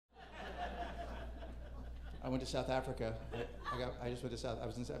I went to South Africa. I just went to South.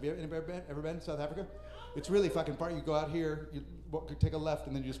 Have you ever been to South Africa? It's really fucking far. You go out here, you take a left,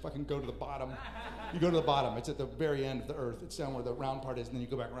 and then you just fucking go to the bottom. You go to the bottom. It's at the very end of the earth. It's down where the round part is, and then you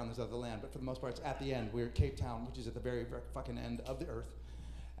go back around this other land. But for the most part, it's at the end. We're at Cape Town, which is at the very, very fucking end of the earth.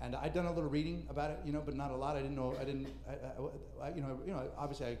 And I'd done a little reading about it, but not a lot. I didn't know.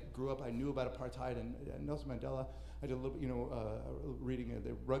 Obviously, I grew up. I knew about apartheid and Nelson Mandela. I did a little, reading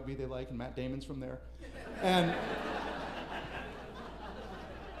the rugby they like, and Matt Damon's from there. And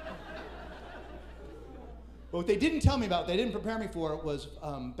but what they didn't tell me about, they didn't prepare me for, was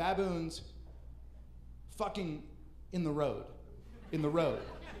baboons fucking in the road,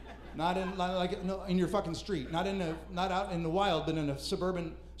 not in your fucking street, not out in the wild, but in a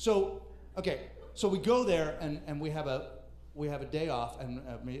suburban. So we go there and we have a day off, and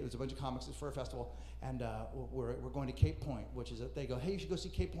it was a bunch of comics for a festival, and we're going to Cape Point, which is they go, hey, you should go see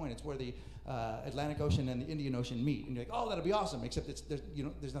Cape Point. It's where the Atlantic Ocean and the Indian Ocean meet, and you're like, oh, that'll be awesome. Except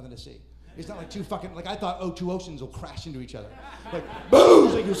there's nothing to see. It's not like two fucking, I thought, two oceans will crash into each other. Like,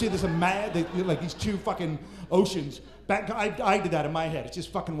 boom! Like you'll see this like these two fucking oceans. I did that in my head. It's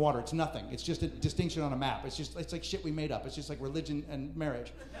just fucking water. It's nothing. It's just a distinction on a map. It's like shit we made up. It's just like religion and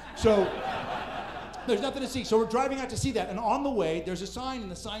marriage. So there's nothing to see. So we're driving out to see that, and on the way, there's a sign, and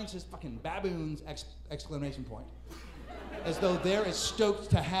the sign says fucking baboons, exclamation point. As though they're as stoked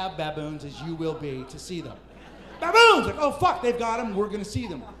to have baboons as you will be to see them. Baboons! Like, oh fuck, they've got them, we're gonna see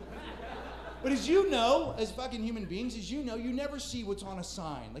them. But as you know, as fucking human beings, you never see what's on a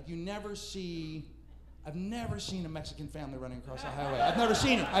sign. Like I've never seen a Mexican family running across a highway. I've never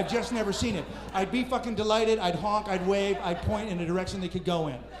seen it. I've just never seen it. I'd be fucking delighted. I'd honk, I'd wave, I'd point in a direction they could go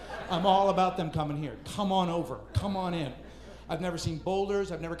in. I'm all about them coming here. Come on over, come on in. I've never seen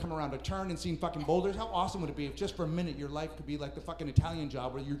boulders. I've never come around a turn and seen fucking boulders. How awesome would it be if just for a minute your life could be like the fucking Italian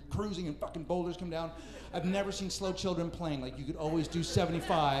Job where you're cruising and fucking boulders come down. I've never seen slow children playing. Like you could always do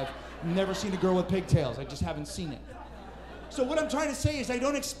 75. Never seen a girl with pigtails. I just haven't seen it. So what I'm trying to say is I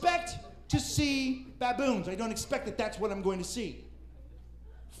don't expect to see baboons. I don't expect that that's what I'm going to see.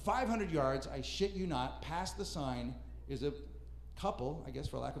 500 yards, I shit you not, past the sign is a couple, I guess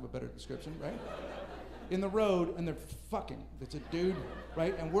for lack of a better description, right? In the road, and they're fucking. It's a dude,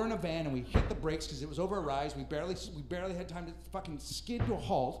 right? And we're in a van, and we hit the brakes because it was over a rise. We barely had time to fucking skid to a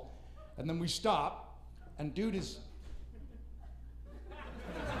halt, and then we stop, and dude is,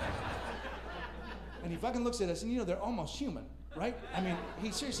 and he fucking looks at us, and they're almost human, right? I mean,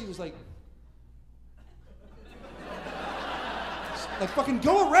 he seriously was like fucking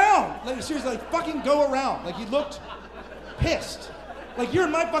go around. Like seriously, like fucking go around. Like he looked pissed. Like, you're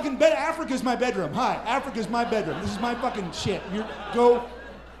in my fucking bed. Africa's my bedroom. Hi, Africa's my bedroom. This is my fucking shit. Go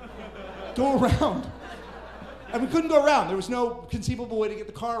around. And we couldn't go around. There was no conceivable way to get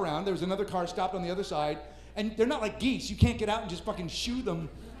the car around. There was another car stopped on the other side. And they're not like geese. You can't get out and just fucking shoo them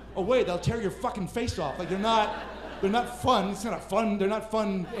away. They'll tear your fucking face off. Like, they're not fun. It's not fun. They're not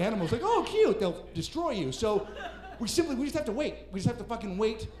fun animals. Like, oh, cute. They'll destroy you. So we just have to wait. We just have to fucking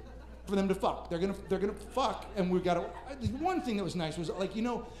wait for them to fuck. They're gonna fuck, and we've got to. One thing that was nice was like,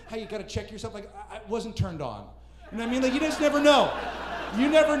 how you gotta check yourself. Like I wasn't turned on. You know what I mean? Like you just never know. You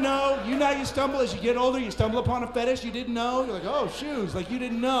never know. You stumble as you get older. You stumble upon a fetish you didn't know. You're like, oh, shoes. Like you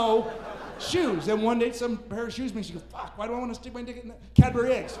didn't know shoes. Then one day some pair of shoes makes you go, fuck. Why do I want to stick my dick in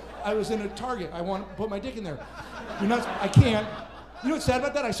Cadbury eggs? I was in a Target. I want to put my dick in there. I can't. You know what's sad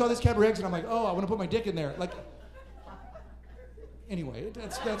about that? I saw this Cadbury eggs and I'm like, oh, I want to put my dick in there. Like. Anyway,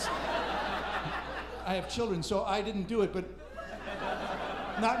 that's. I have children, so I didn't do it, but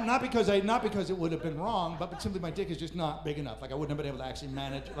not because it would have been wrong, but simply my dick is just not big enough. Like I wouldn't have been able to actually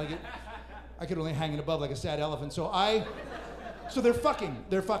manage. I could only hang it above like a sad elephant. So they're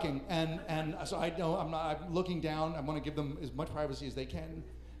fucking, and so I'm looking down. I want to give them as much privacy as they can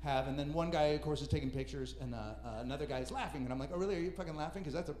have, and then one guy, of course, is taking pictures, and another guy is laughing, and I'm like, oh really? Are you fucking laughing?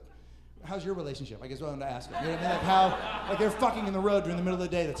 Because how's your relationship? I guess what I wanted to ask you. You know what I mean? Like they're fucking in the road during the middle of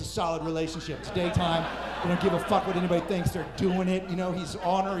the day. That's a solid relationship. It's daytime. They don't give a fuck what anybody thinks. They're doing it. He's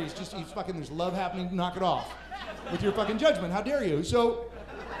on her. He's fucking, there's love happening. Knock it off with your fucking judgment. How dare you? So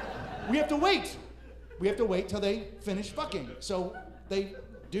we have to wait. We have to wait till they finish fucking. So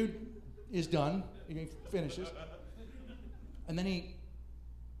dude is done. He finishes. And then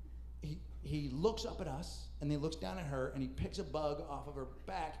he looks up at us, and he looks down at her, and he picks a bug off of her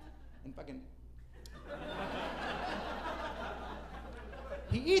back, and fucking,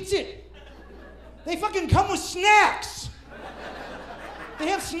 he eats it. They fucking come with snacks. They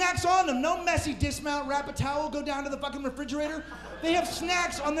have snacks on them. No messy dismount, wrap a towel, go down to the fucking refrigerator. They have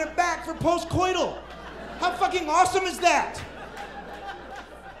snacks on their back for post-coital. How fucking awesome is that?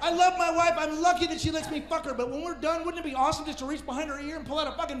 I I love my wife. I'm lucky that she lets me fuck her. But when we're done, wouldn't it be awesome just to reach behind her ear and pull out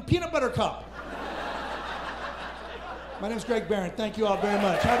a fucking peanut butter cup? My name's Greg Behrendt. Thank you all very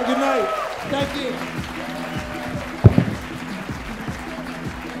much. Have a good night. Thank you.